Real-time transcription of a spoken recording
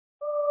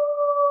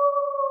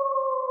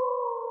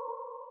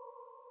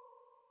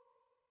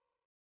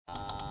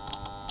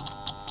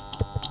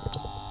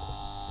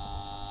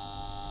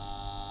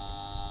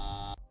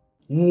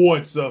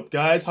What's up,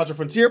 guys?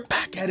 HOTSHOTFRONTIER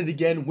back at it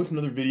again with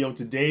another video. In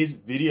today's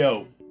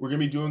video, we're going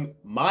to be doing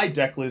my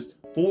deck list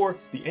for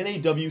the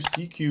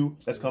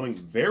NAWCQ that's coming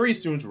very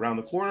soon. It's around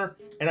the corner.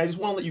 And I just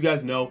want to let you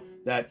guys know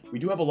that we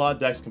do have a lot of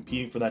decks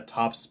competing for that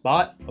top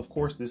spot, of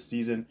course, this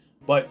season.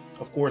 But,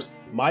 of course,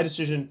 my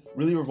decision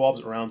really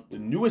revolves around the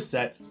newest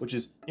set, which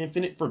is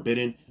Infinite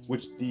Forbidden,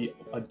 which the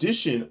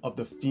addition of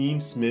the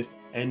Fiendsmith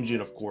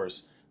engine, of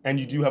course. And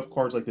you do have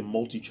cards like the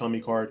Multi-Chummy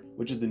card,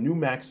 which is the new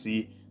Max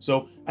C.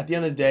 So at the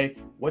end of the day,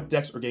 what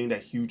decks are getting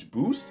that huge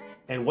boost?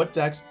 And what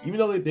decks, even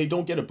though they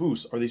don't get a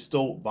boost, are they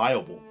still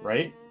viable,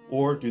 right?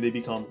 Or do they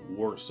become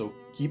worse? So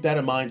keep that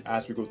in mind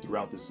as we go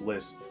throughout this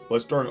list.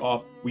 But starting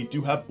off, we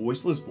do have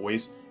Voiceless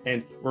Voice.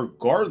 And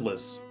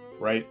regardless,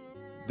 right,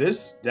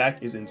 this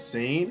deck is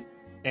insane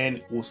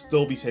and will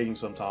still be taking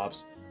some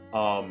tops.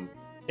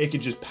 It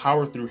can just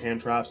power through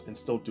hand traps and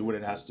still do what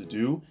it has to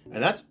do.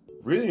 And that's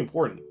really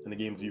important in the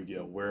game of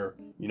Yugioh, where,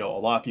 you know, a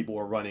lot of people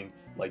are running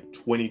like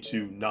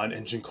 22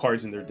 non-engine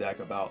cards in their deck.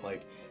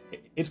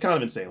 It's kind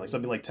of insane. Like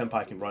something like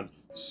Tenpai can run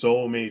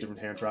so many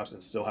different hand traps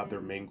and still have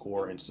their main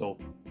core and still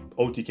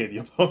OTK the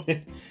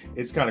opponent.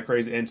 It's kind of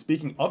crazy. And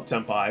speaking of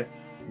Tenpai,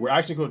 we're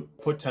actually going to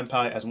put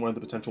Tenpai as one of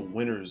the potential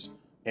winners.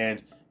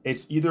 And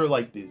it's either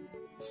like the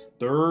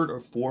third or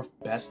fourth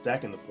best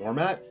deck in the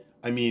format.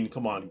 I mean,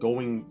 come on,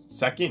 going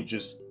second,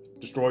 just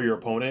destroy your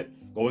opponent.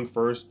 Going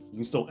first, you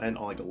can still end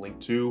on like a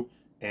Link 2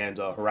 and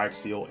Harak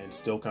Seal and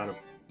still kind of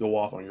go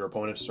off on your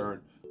opponent's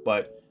turn.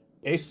 But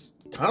it's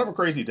kind of a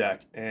crazy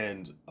deck,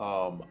 and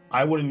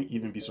I wouldn't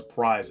even be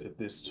surprised if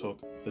this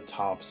took the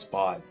top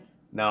spot.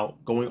 Now,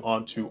 going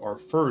on to our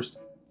first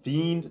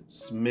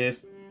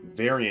Fiendsmith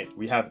variant,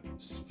 we have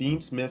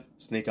Fiendsmith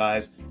Snake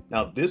Eyes.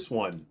 Now, this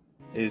one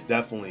is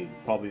definitely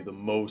probably the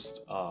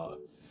most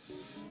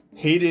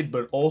hated,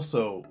 but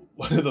also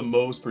one of the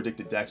most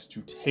predicted decks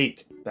to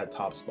take that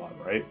top spot,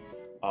 right?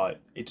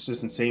 It's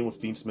just insane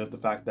with Fiendsmith, the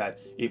fact that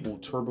it will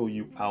turbo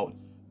you out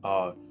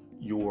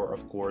your,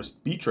 of course,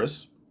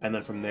 Beatrice, and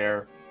then from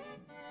there,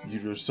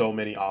 there's so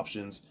many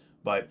options.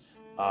 But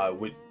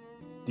with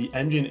the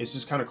engine, it's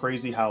just kind of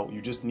crazy how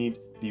you just need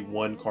the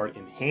one card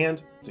in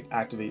hand to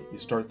activate,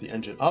 start the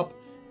engine up,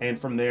 and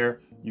from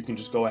there, you can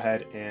just go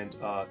ahead and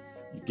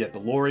you get the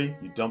Lori,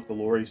 you dump the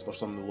Lori, special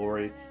summon the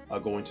Lori,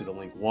 go into the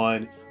Link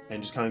 1,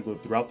 and just kind of go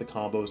throughout the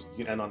combos.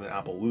 You can end on an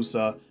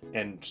Appaloosa,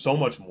 and so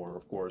much more,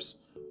 of course.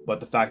 But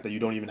the fact that you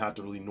don't even have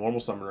to really normal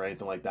summon or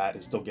anything like that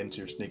and still get into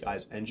your Snake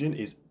Eyes engine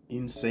is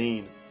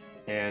insane.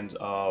 And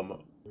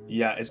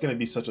yeah, it's going to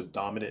be such a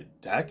dominant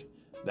deck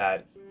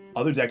that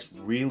other decks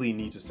really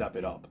need to step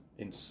it up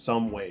in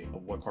some way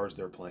of what cards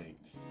they're playing.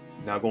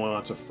 Now going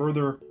on to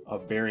further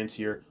variants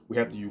here, we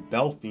have the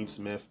Yugioh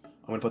Fiendsmith.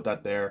 I'm going to put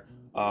that there.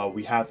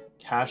 We have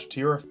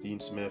Kashtira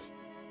Fiendsmith.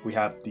 We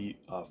have the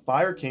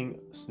Fire King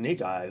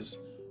Snake Eyes.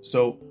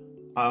 So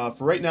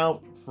for right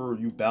now, for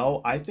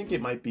Yugioh, I think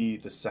it might be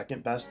the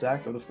second best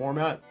deck of the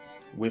format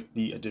with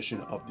the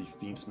addition of the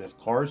Fiendsmith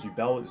cards.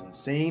 Yugioh is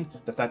insane.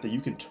 The fact that you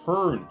can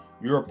turn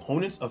your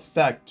opponent's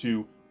effect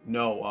to,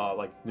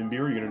 like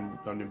Nibiru, you're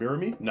gonna Nibiru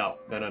me? No.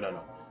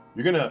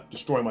 You're gonna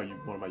destroy one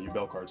of my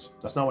Yugioh cards.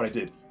 That's not what I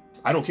did.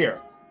 I don't care.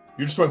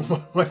 You're destroying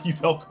one of my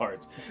Yugioh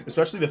cards.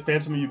 Especially the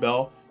Phantom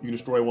Yugioh. You can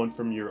destroy one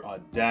from your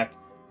deck,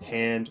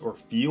 hand, or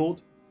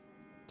field.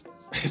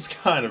 It's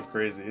kind of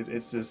crazy.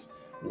 It's just,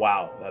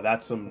 wow.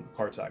 That's some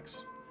card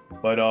text.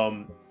 But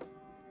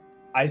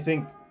I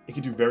think it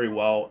could do very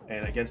well,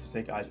 and against the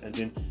Snake Eyes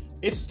engine,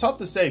 it's tough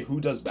to say who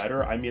does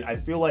better. I mean, I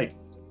feel like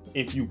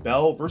if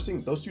Yugioh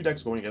versus those two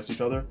decks going against each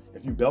other,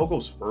 if Yugioh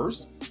goes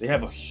first, they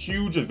have a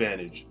huge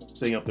advantage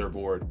setting up their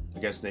board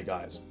against Snake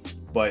Eyes.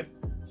 But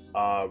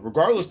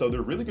regardless, though,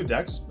 they're really good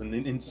decks and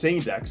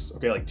insane decks.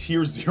 Okay, like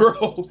tier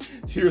 0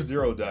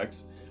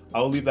 decks.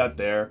 I'll leave that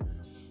there.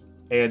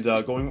 And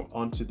going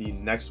on to the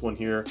next one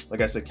here,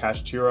 like I said,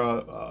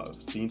 Kashtira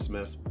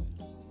Fiendsmith.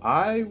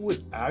 I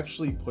would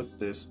actually put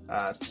this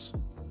at,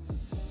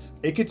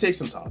 it could take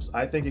some tops.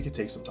 I think it could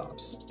take some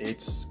tops.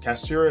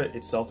 Kashtira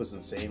itself is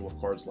insane with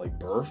cards like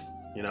Birth,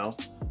 you know?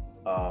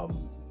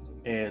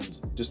 And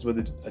just with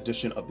the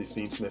addition of the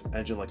Fiendsmith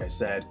engine, like I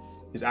said,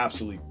 is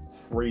absolutely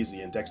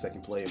crazy, and decks that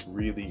can play it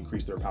really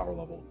increase their power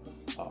level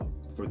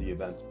for the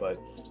event. But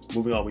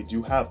moving on, we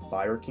do have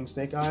Fire King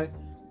Snake Eye,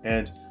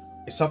 and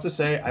it's tough to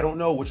say. I don't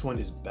know which one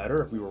is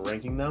better if we were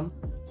ranking them.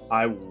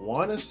 I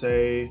want to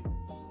say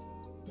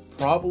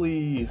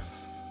probably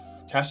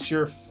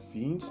Kashtira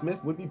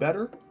Fiendsmith would be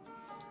better.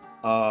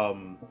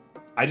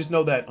 I just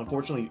know that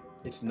unfortunately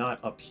it's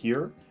not up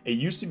here. It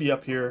used to be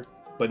up here,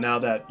 but now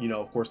that, you know,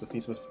 of course the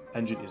Fiendsmith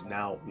engine is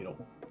now, you know,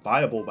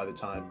 viable by the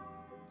time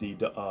the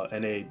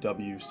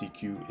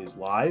NAWCQ is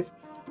live,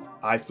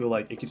 I feel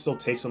like it could still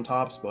take some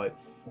tops, but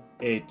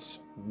it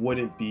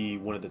wouldn't be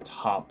one of the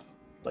top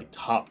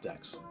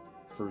decks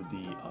for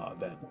the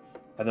event.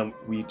 And then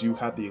we do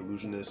have the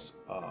Illusionist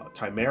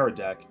Chimera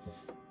deck,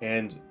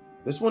 and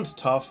this one's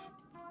tough.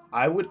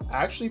 I would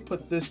actually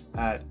put this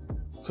at,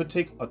 could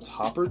take a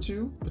top or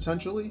two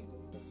potentially,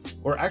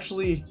 or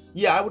actually,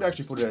 yeah, I would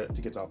actually put it at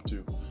to get top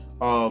 2.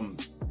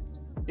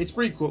 it's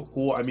pretty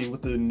cool. I mean,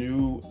 with the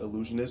new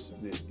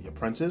illusionist, the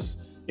apprentice,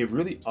 it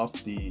really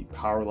upped the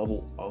power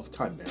level of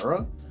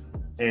Chimera,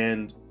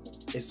 and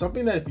it's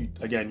something that if you,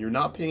 again, you're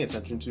not paying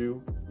attention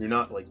to, you're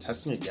not like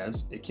testing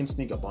against, it can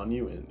sneak up on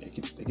you, and it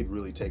could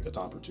really take a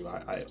top or two.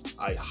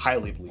 I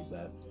highly believe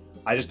that.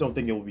 I just don't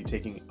think it will be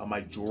taking a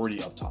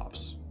majority of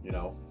tops, you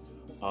know.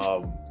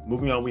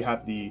 Moving on, we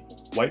have the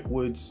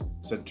Whitewoods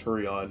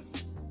Centurion,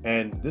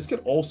 and this could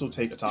also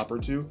take a top or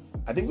two.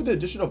 I think with the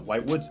addition of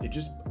Whitewoods, it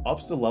just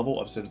ups the level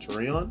of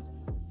Centurion.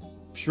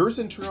 Pure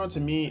Centurion to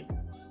me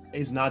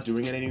is not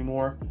doing it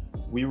anymore.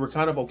 We were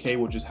kind of okay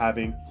with just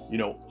having, you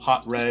know,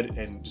 hot red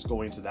and just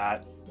going into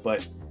that,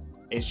 but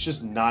it's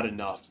just not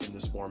enough in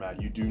this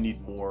format. You do need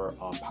more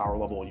power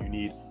level, and you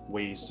need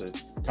ways to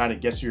kind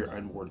of get to your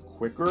end board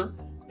quicker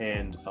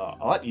and a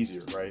lot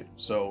easier, right?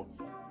 So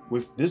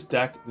with this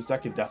deck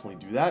can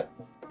definitely do that,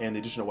 and the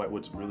addition of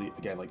Whitewoods really,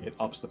 again, like it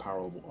ups the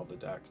power level of the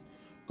deck.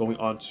 Going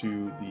on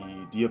to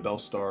the Dia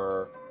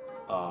Bellstar,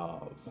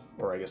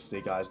 or I guess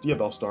Snake Eyes, Dia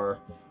Bellstar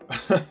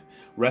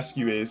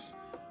Rescue Ace.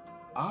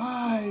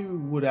 I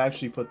would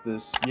actually put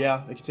this,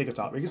 yeah, it can take a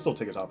top. It can still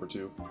take a top or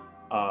two.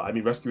 I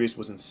mean, Rescue Ace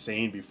was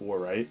insane before,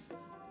 right?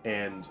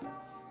 And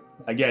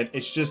again,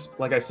 it's just,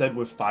 like I said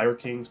with Fire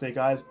King Snake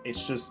Eyes,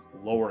 it's just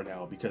lower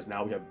now because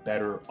now we have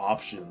better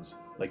options,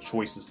 like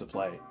choices to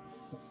play.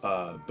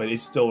 But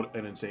it's still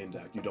an insane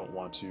deck. You don't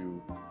want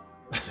to,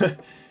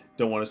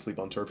 sleep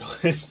on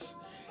Turbulence.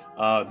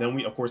 Then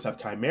we, of course, have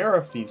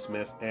Chimera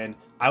Fiendsmith, and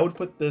I would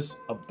put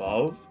this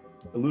above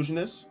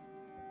Illusionist.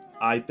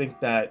 I think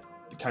that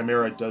the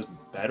Chimera does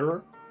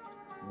better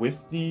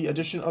with the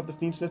addition of the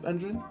Fiendsmith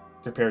engine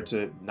compared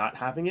to not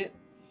having it,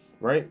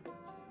 right?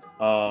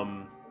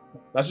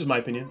 That's just my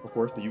opinion, of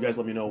course, but you guys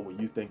let me know what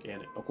you think,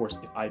 and of course,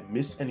 if I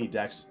miss any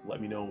decks,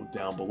 let me know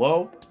down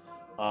below.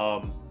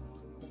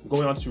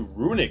 Going on to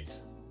Runic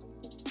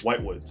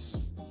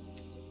Whitewoods.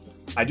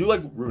 I do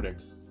like Runic,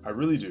 I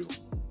really do.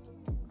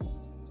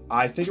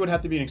 I think it would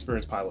have to be an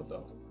experienced pilot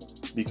though,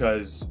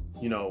 because,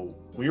 you know,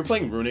 when you're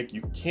playing Runic,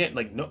 you can't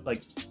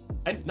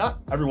and not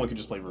everyone can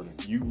just play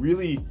Runic. You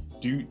really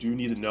do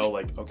need to know,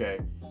 like, okay,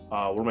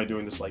 what am I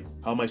doing this, like,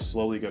 how am I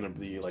slowly going to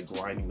be, like,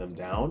 grinding them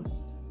down?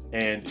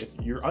 And if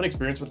you're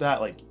unexperienced with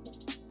that, like,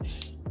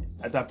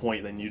 at that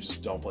point, then you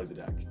just don't play the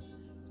deck.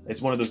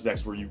 It's one of those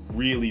decks where you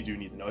really do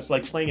need to know. It's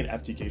like playing an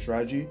FTK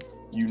strategy.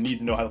 You need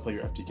to know how to play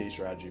your FTK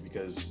strategy,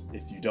 because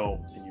if you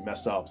don't and you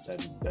mess up, then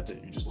that's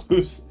it. You just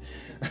lose,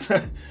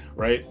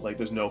 right? Like,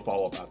 there's no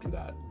follow-up after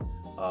that,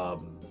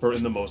 for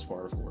in the most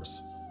part, of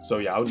course. So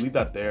yeah, I would leave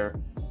that there.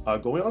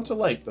 Going on to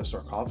like the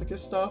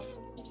sarcophagus stuff.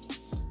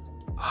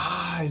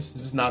 This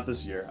is not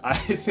this year, I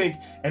think.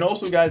 And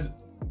also, guys,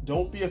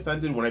 don't be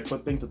offended when I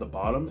put things at the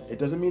bottom. It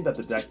doesn't mean that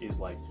the deck is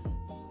like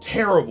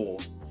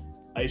terrible.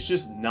 It's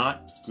just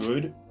not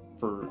good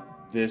for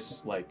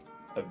this like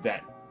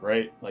event,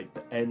 right? Like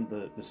to end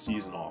the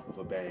season off with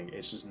a bang.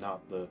 It's just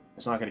not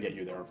it's not gonna get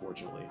you there,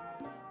 unfortunately.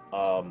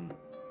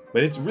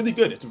 But it's really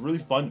good. It's a really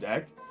fun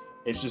deck.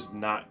 It's just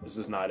not, this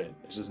is not it.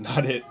 It's just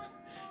not it.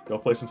 Go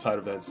play some side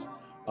events.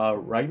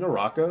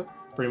 Ragnaraka,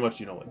 pretty much,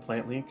 you know, like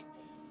Plant Link.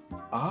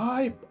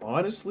 I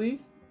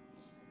honestly,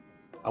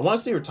 I want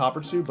to say your top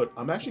or two, but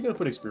I'm actually going to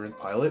put Experienced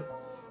Pilot.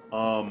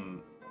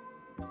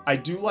 I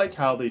do like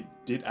how they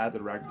did add the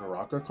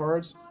Ragnaraka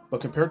cards, but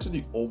compared to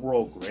the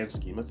overall grand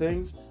scheme of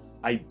things,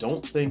 I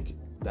don't think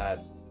that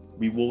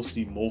we will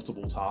see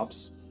multiple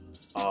tops.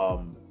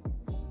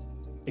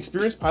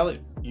 Experienced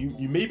Pilot,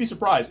 you may be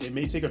surprised. It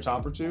may take a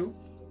top or two,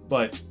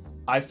 but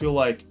I feel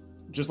like,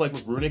 just like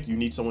with Runic, you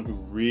need someone who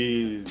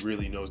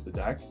really knows the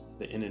deck,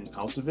 the in and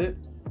outs of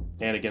it,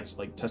 and against,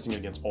 like, testing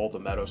against all the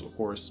metas, of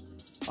course,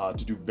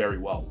 to do very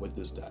well with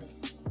this deck.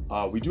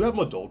 We do have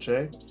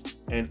Modolce,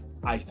 and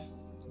I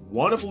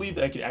want to believe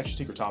that I could actually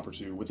take her top or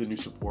two with the new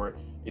support.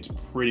 It's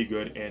pretty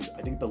good, and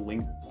I think the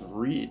Link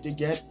 3 to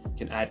get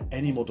can add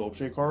any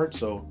Modolce card,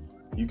 so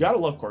you gotta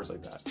love cards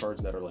like that,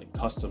 cards that are like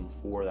custom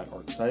for that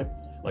archetype,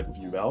 like with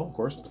Yubel, of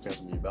course, the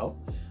Phantom Yubel.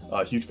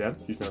 Huge fan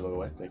by the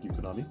way, thank you,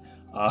 Konami.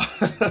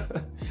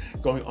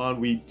 Going on,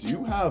 we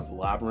do have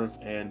Labyrinth,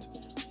 and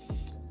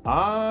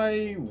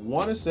I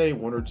want to say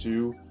one or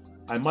two.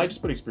 I might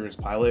just put Experienced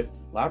Pilot.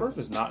 Labyrinth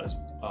is not as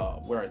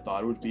where I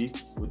thought it would be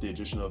with the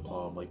addition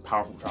of like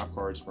powerful trap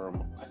cards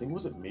from, I think,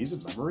 was it Maze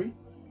of Memory?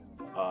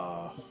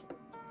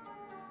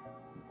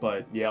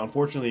 But yeah,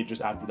 unfortunately,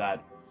 just after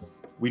that,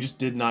 we just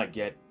did not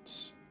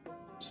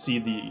see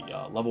the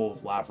level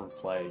of Labyrinth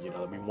play, you know,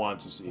 that we wanted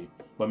to see.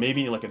 But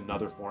maybe in like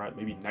another format,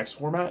 maybe next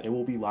format, it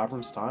will be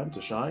Labyrinth's time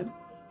to shine,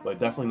 but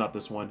definitely not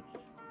this one.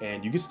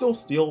 And you can still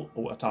steal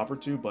a top or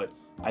two, but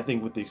I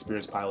think with the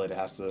Experienced Pilot, it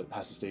has to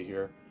stay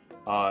here.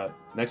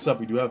 Next up,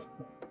 we do have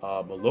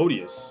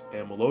Melodious,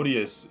 and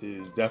Melodious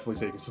is definitely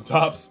taking some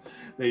tops.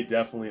 They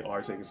definitely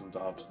are taking some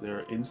tops.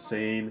 They're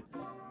insane.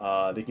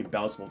 They can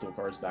bounce multiple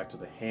cards back to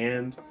the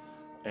hand,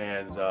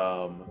 and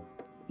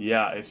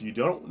yeah, if you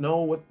don't know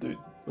what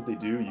they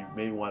do, you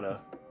may want to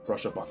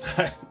brush up on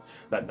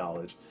that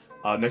knowledge.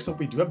 Next up,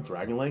 we do have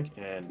Dragon Link,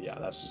 and yeah,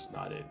 that's just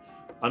not it.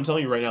 I'm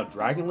telling you right now,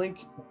 Dragon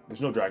Link,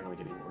 there's no Dragon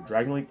Link anymore.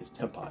 Dragon Link is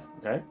Tenpai,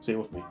 okay? Say it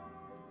with me.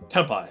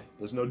 Tenpai.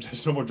 There's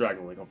no more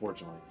Dragon Link,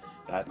 unfortunately.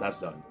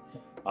 That's done.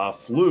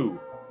 Flu.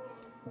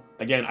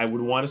 Again, I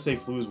would want to say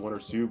Flu is 1 or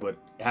 2, but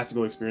it has to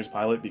go Experience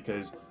Pilot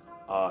because,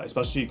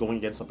 especially going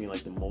against something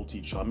like the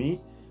multi-chummy,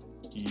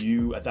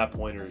 you, at that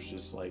point, are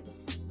just like,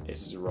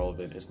 it's just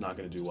irrelevant. It's not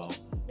going to do well.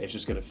 It's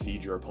just going to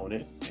feed your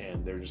opponent,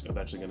 and they're just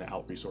eventually going to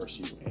out-resource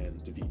you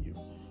and defeat you.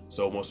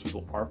 So most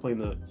people are playing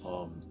the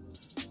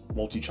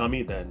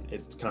multi-chummy, then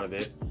it's kind of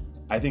it.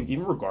 I think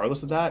even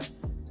regardless of that,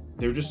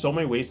 there are just so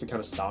many ways to kind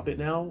of stop it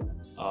now.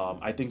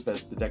 I think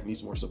that the deck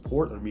needs more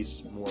support, or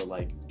needs more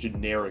like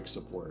generic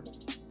support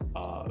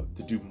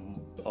to do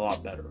a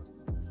lot better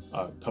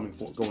going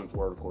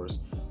forward. Of course,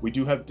 we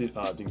do have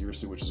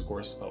Dingirsu, which is of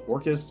course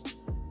Orcus.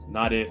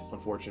 Not it,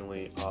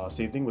 unfortunately.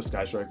 Same thing with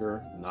Sky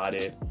Striker. Not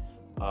it.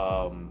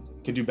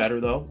 Could do better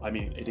though. I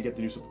mean, it did get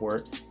the new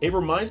support. It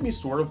reminds me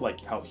sort of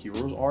like how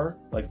Heroes are,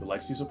 like the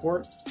Legacy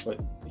support, but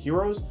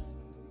Heroes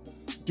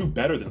do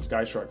better than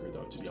Sky Striker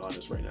though, to be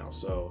honest right now.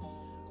 So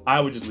I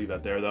would just leave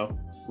that there though.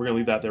 We're gonna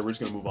leave that there. We're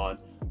just gonna move on.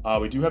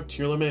 We do have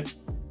Tier Limit.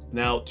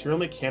 Now, Tier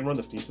Limit can run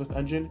the Fiendsmith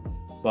engine,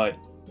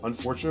 but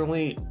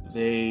unfortunately,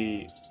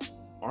 they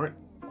aren't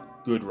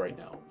good right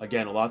now.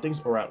 Again, a lot of things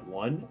are at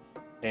 1,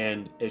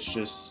 and it's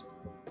just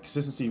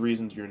consistency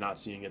reasons you're not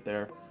seeing it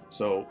there.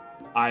 So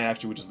I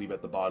actually would just leave it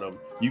at the bottom.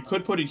 You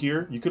could put it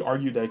here. You could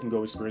argue that it can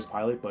go Experience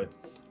Pilot, but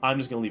I'm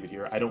just gonna leave it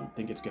here. I don't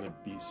think it's gonna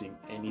be seeing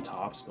any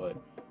tops, but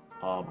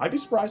I'd be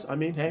surprised. I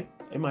mean, hey,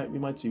 we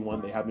might see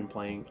one. They have been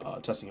playing,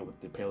 testing it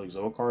with the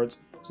Paleozoa cards,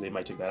 so they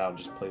might take that out and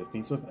just play the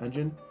Fiendsmith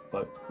engine,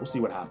 but we'll see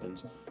what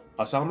happens.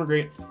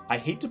 Salamangreat, I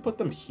hate to put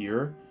them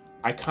here.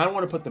 I kind of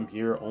want to put them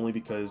here only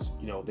because,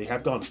 you know, they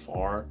have gone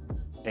far,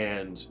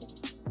 and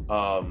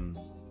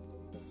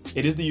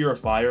it is the Year of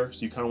Fire,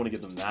 so you kind of want to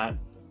give them that,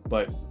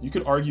 but you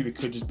could argue it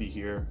could just be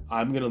here.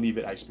 I'm going to leave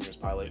it at Experience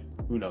Pilot.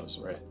 Who knows,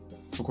 right?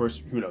 Of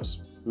course, who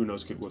knows? Who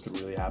knows what could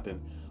really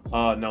happen?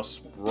 Now,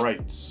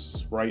 Splite.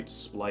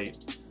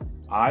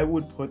 I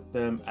would put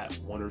them at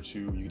 1 or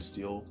 2. You could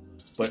steal,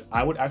 but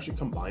I would actually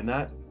combine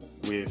that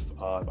with,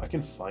 if I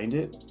can find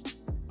it.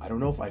 I don't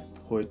know if I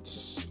put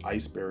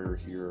Ice Barrier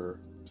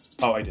here.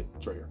 Oh, I did.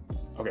 It's right here.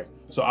 Okay,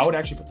 so I would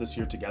actually put this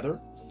here together.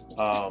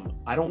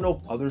 I don't know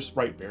if other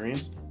Sprite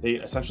variants, they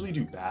essentially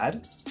do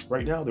bad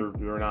right now. They're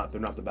not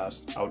the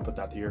best. I would put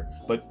that here.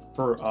 But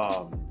for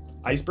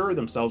Ice Barrier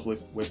themselves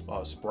with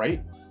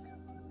Sprite,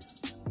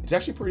 it's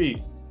actually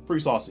pretty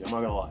saucy. I'm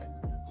not gonna lie.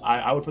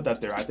 I would put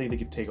that there. I think they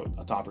could take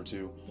a top or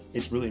 2.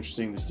 It's really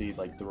interesting to see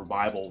like the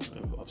revival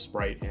of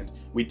Sprite, and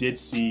we did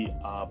see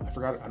I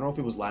forgot, I don't know if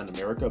it was Latin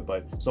America,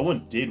 but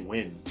someone did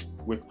win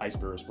with Ice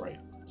Barrier Sprite.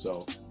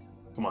 So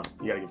come on,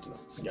 you gotta give it to them.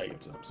 You gotta give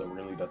it to them. So we're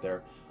gonna leave that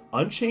there.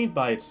 Unchained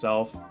by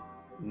itself,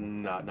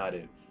 not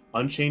it.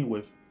 Unchained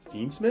with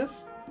Fiendsmith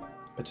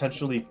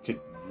potentially could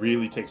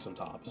really take some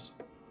tops.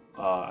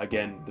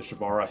 Again, the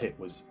Shavara hit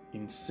was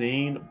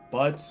insane,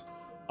 but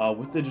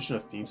with the addition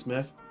of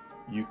Fiendsmith,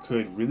 you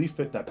could really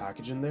fit that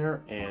package in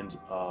there, and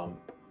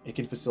it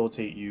can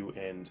facilitate you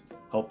and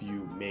help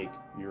you make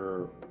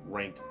your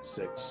rank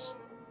 6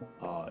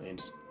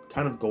 and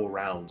kind of go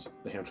around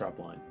the hand trap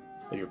line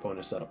that your opponent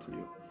has set up for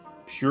you.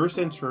 Pure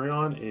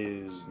Centurion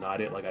is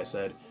not it. Like I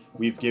said,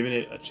 we've given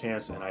it a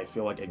chance, and I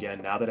feel like,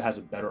 again, now that it has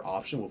a better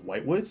option with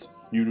Whitewoods,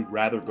 you'd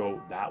rather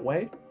go that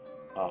way.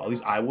 At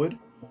least I would.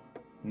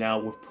 Now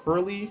with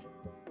Pearly,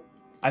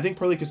 I think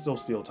Pearly could still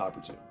steal a top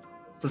or 2.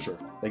 For sure.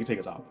 They can take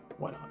a top.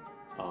 Why not?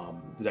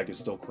 The deck is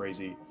still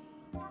crazy,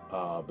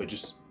 but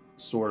just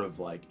sort of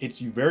like, it's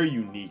very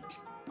unique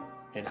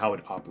in how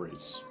it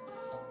operates.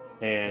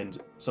 And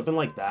something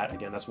like that,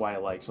 again, that's why I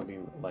like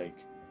something like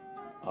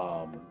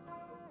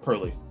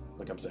Pearly,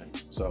 like I'm saying.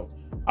 So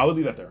I would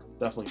leave that there.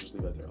 Definitely just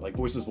leave that there. Like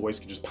Voice's Voice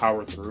can just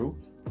power through.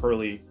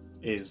 Pearly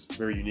is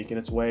very unique in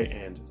its way,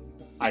 and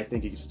I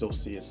think you can still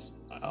see it's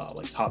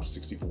like top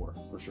 64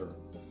 for sure,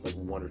 like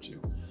 1 or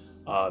 2.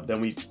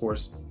 Then we, of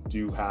course,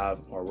 do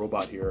have our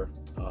robot here.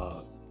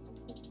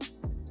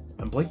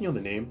 I'm blanking on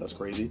the name. That's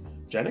crazy.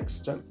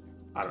 Genix?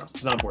 I don't know.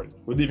 It's not important.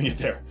 We're leaving it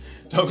there.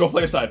 Don't go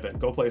play a side bin.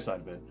 Go play a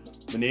side bin.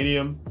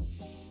 Vanadium.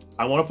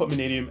 I want to put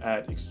Vanadium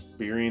at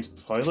Experience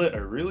Pilot. I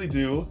really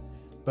do.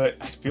 But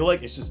I feel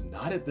like it's just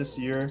not it this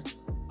year.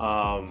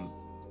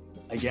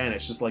 Again,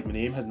 it's just like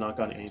Vanadium has not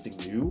gotten anything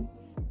new.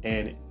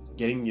 And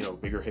getting, you know,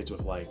 bigger hits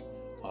with like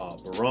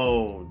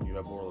Barone, you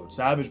have more Lord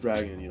Savage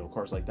Dragon, you know,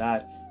 cards like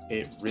that.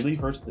 It really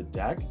hurts the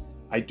deck.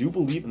 I do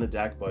believe in the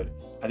deck, but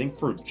I think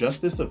for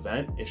just this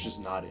event, it's just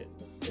not it.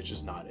 It's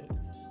just not it.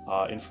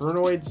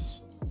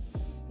 Infernoids,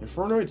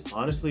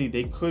 honestly,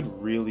 they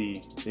could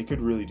really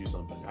do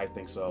something. I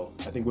think so.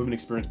 I think with an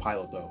Experienced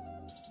Pilot, though,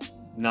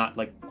 not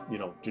like, you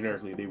know,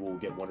 generically, they will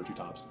get 1 or 2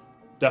 tops.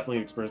 Definitely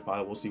an Experienced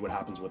Pilot. We'll see what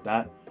happens with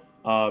that.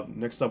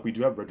 Next up, we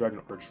do have Red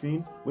Dragon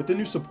Archfiend with the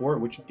new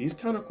support, which is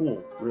kind of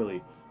cool,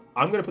 really.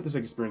 I'm going to put this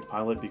at Experienced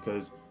Pilot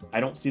because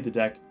I don't see the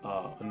deck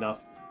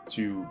enough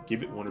to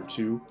give it 1 or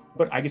 2,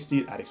 but I can see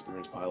it at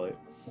Experienced Pilot.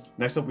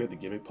 Next up, we have the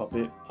Gimmick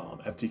Puppet,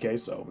 FTK,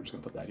 so we're just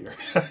gonna put that here.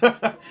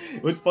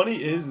 What's funny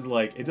is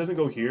like, it doesn't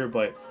go here,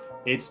 but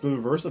it's the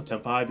reverse of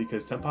Tenpai,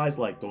 because Tenpai is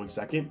like going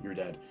second, you're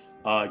dead.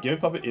 Gimmick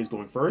Puppet is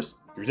going first,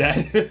 you're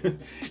dead.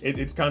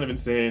 It's kind of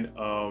insane.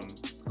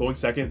 Going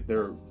second,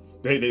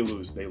 they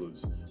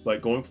lose.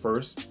 But going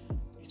first,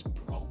 it's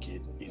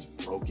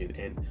broken.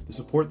 And the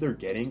support they're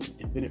getting,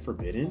 Infinite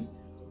Forbidden,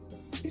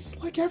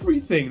 it's like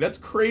everything. That's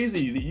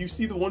crazy. That you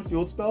see the one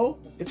field spell,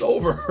 it's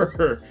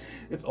over.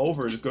 It's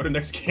over. Just go to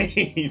next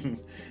game.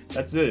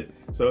 That's it.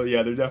 So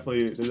yeah, they're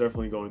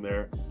definitely going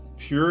there.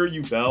 Pure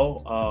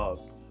Yubel,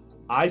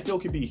 I feel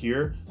could be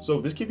here. So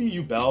this could be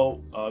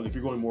Yubel if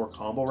you're going more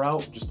combo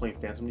route, just playing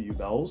Phantom to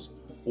Yubels,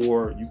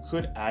 or you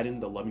could add in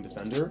the Loving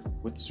Defender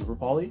with the Super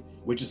Poly,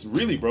 which is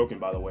really broken,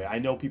 by the way. I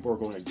know people are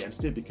going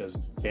against it because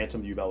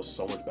Phantom to Yubel is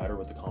so much better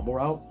with the combo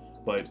route,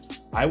 but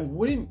I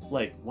wouldn't,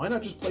 like, why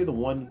not just play the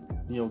one,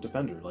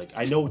 defender? Like,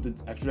 I know the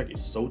extra deck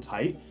is so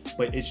tight,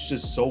 but it's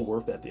just so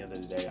worth it at the end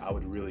of the day. I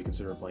would really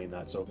consider playing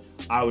that. So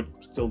I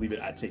would still leave it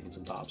at taking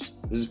some tops.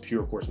 This is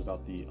pure, of course,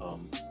 without the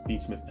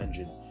Beatsmith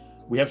engine.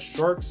 We have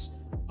Sharks.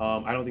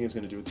 I don't think it's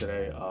going to do it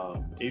today.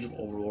 Age of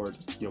Overlord,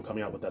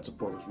 coming out with that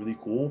support was really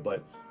cool,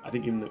 but I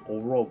think in the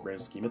overall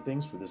grand scheme of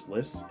things for this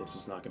list, it's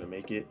just not going to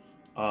make it.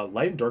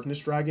 Light and Darkness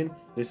Dragon,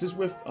 this is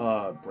with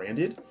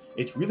Branded.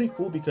 It's really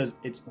cool because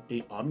it's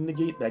a Omni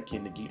Negate that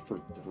can negate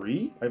for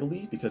 3, I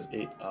believe, because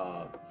it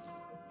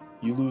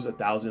you lose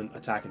 1,000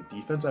 attack and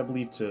defense, I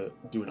believe, to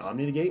do an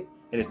Omni Negate,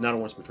 and it's not a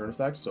once per turn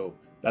effect, so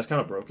that's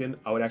kind of broken.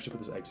 I would actually put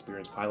this at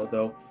Experienced Pilot,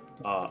 though.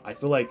 I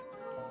feel like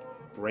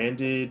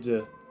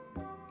Branded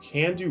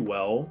can do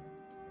well,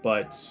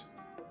 but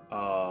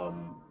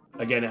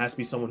again, it has to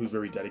be someone who's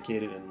very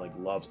dedicated and like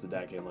loves the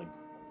deck and like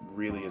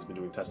really has been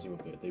doing testing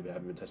with it. They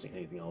haven't been testing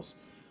anything else.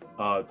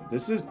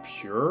 This is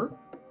Pure,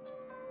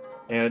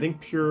 and I think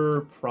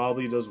Pure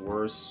probably does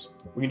worse.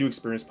 We can do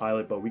Experienced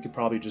Pilot, but we could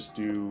probably just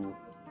do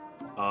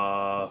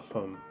let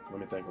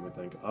me think.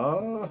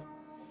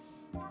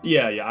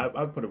 Yeah,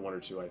 I'd put it 1 or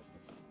 2. I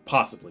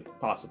possibly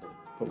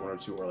put 1 or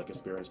 2, or like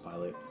Experienced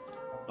Pilot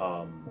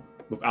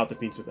without the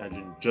Fiendsmith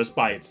engine just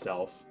by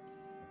itself.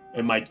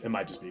 It might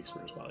just be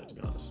Experienced Pilot, to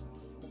be honest.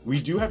 We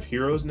do have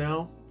heroes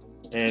now,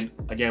 and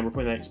again, we're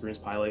putting that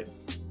Experienced Pilot.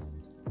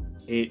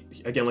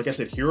 Again, like I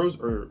said, heroes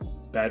are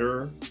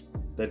better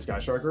than Sky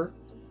Striker,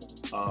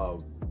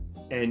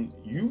 and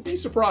you'd be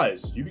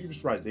surprised.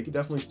 They could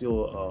definitely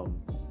steal.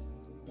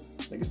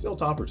 They could steal a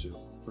top or 2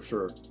 for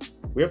sure.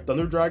 We have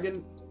Thunder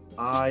Dragon.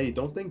 I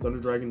don't think Thunder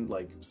Dragon,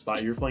 like,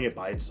 you're playing it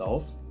by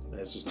itself,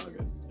 it's just not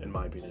good, in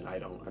my opinion. I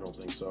don't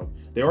think so.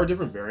 There are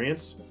different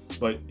variants,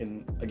 but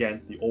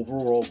again, the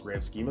overall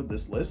grand scheme of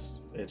this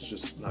list, it's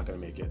just not going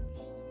to make it.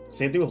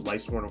 Same thing with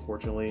Lightsworn,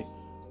 unfortunately.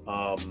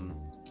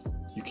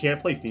 You can't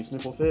play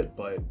Fiendsmith with it,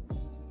 but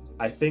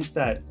I think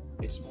that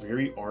it's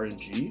very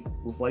RNG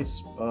with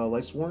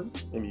Lightsworn.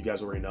 I mean, you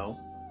guys already know.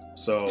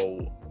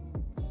 So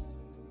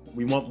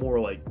we want more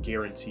like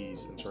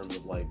guarantees in terms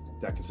of like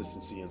that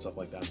consistency and stuff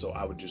like that. So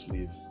I would just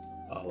leave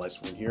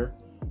Lightsworn here.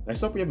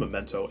 Next up, we have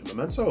Memento. And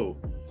Memento,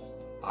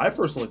 I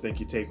personally think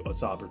you take a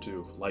top or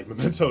 2. Like,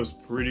 Memento is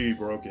pretty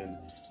broken,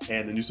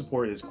 and the new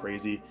support is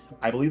crazy.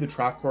 I believe the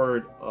trap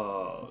card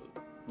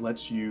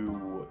lets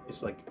you,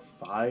 it's like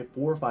 4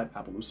 or 5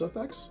 Appaloosa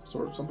effects,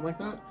 sort of something like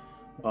that.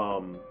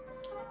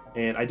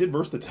 And I did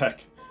verse the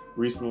deck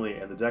recently,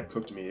 and the deck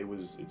cooked me.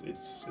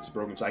 It's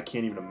broken, so I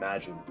can't even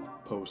imagine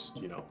post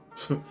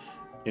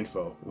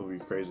info. It would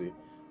be crazy.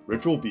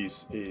 Ritual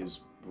Beast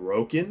is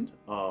broken.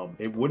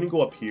 It wouldn't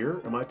go up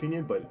here in my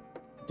opinion, but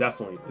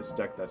definitely it's a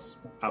deck that's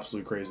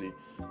absolutely crazy.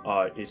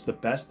 It's the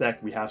best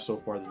deck we have so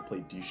far that you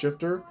play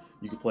D-Shifter.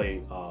 You could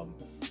play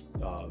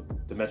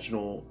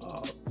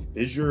Dimensional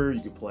Fissure.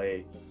 You could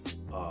play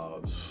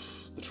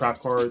the trap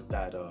card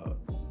that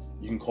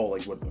you can call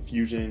like a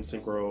fusion,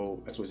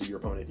 synchro, XYZ your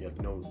opponent.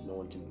 No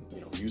one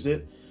can use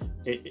it.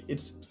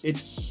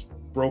 It's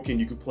broken.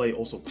 You could play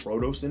also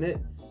Protos in it,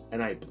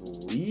 and I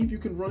believe you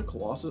can run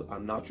Colossus.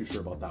 I'm not too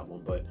sure about that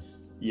one, but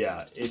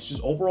yeah, it's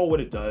just overall what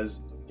it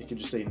does. It can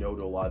just say no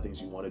to a lot of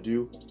things you want to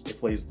do. It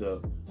plays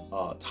the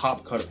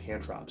top cut of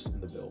hand traps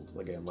in the build,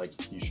 again, like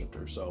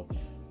D-Shifter. So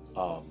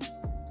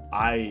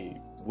I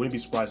wouldn't be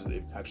surprised if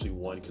it actually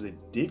won, because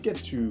it did get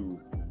to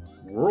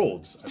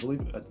Worlds. I believe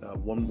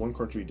one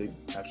country did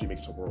actually make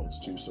it to Worlds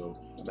too, so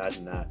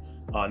imagine that.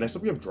 Next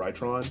up, we have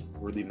Drytron.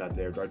 We're leaving that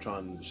there.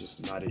 Drytron is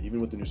just not it, even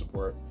with the new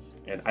support.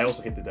 And I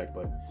also hate the deck,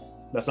 but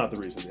that's not the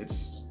reason.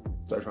 It's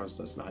Drytron's,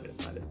 that's not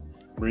it.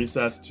 Marine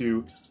Cess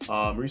too.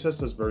 Marine Cess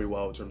does very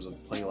well in terms of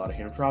playing a lot of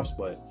hand traps,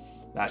 but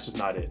that's just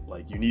not it.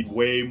 Like, you need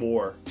way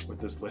more with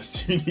this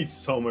list. You need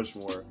so much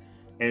more.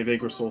 And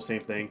Vanquish Soul,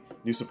 same thing.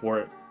 New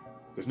support.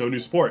 There's no new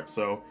support,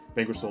 so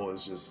Vanquish Soul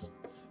is just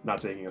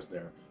not taking us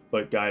there.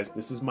 But guys,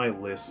 this is my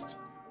list,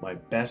 my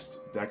best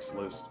decks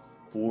list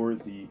for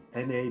the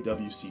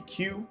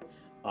NAWCQ.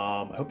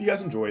 I hope you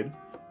guys enjoyed,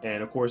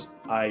 and of course,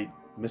 I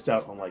missed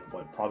out on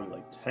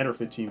probably 10 or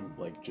 15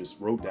 just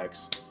rogue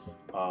decks.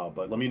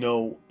 But let me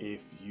know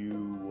if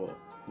you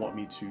want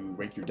me to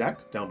rank your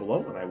deck down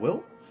below, and I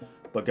will.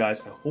 But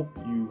guys, I hope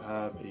you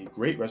have a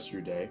great rest of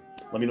your day.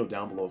 Let me know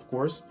down below, of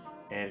course.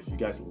 And if you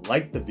guys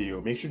liked the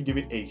video, make sure to give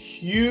it a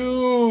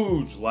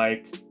huge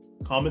like,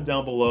 comment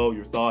down below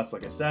your thoughts,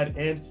 like I said,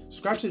 and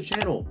subscribe to the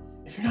channel.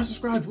 If you're not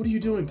subscribed, what are you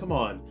doing? Come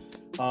on.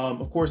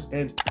 Of course,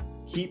 and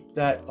keep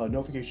that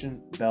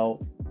notification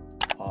bell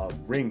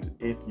ringed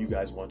if you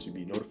guys want to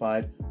be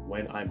notified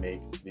when I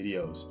make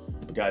videos.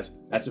 But guys,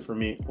 that's it for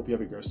me. Hope you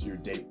have a great rest of your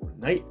day or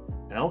night,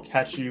 and I'll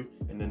catch you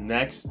in the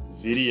next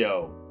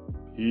video.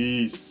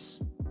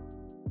 Peace.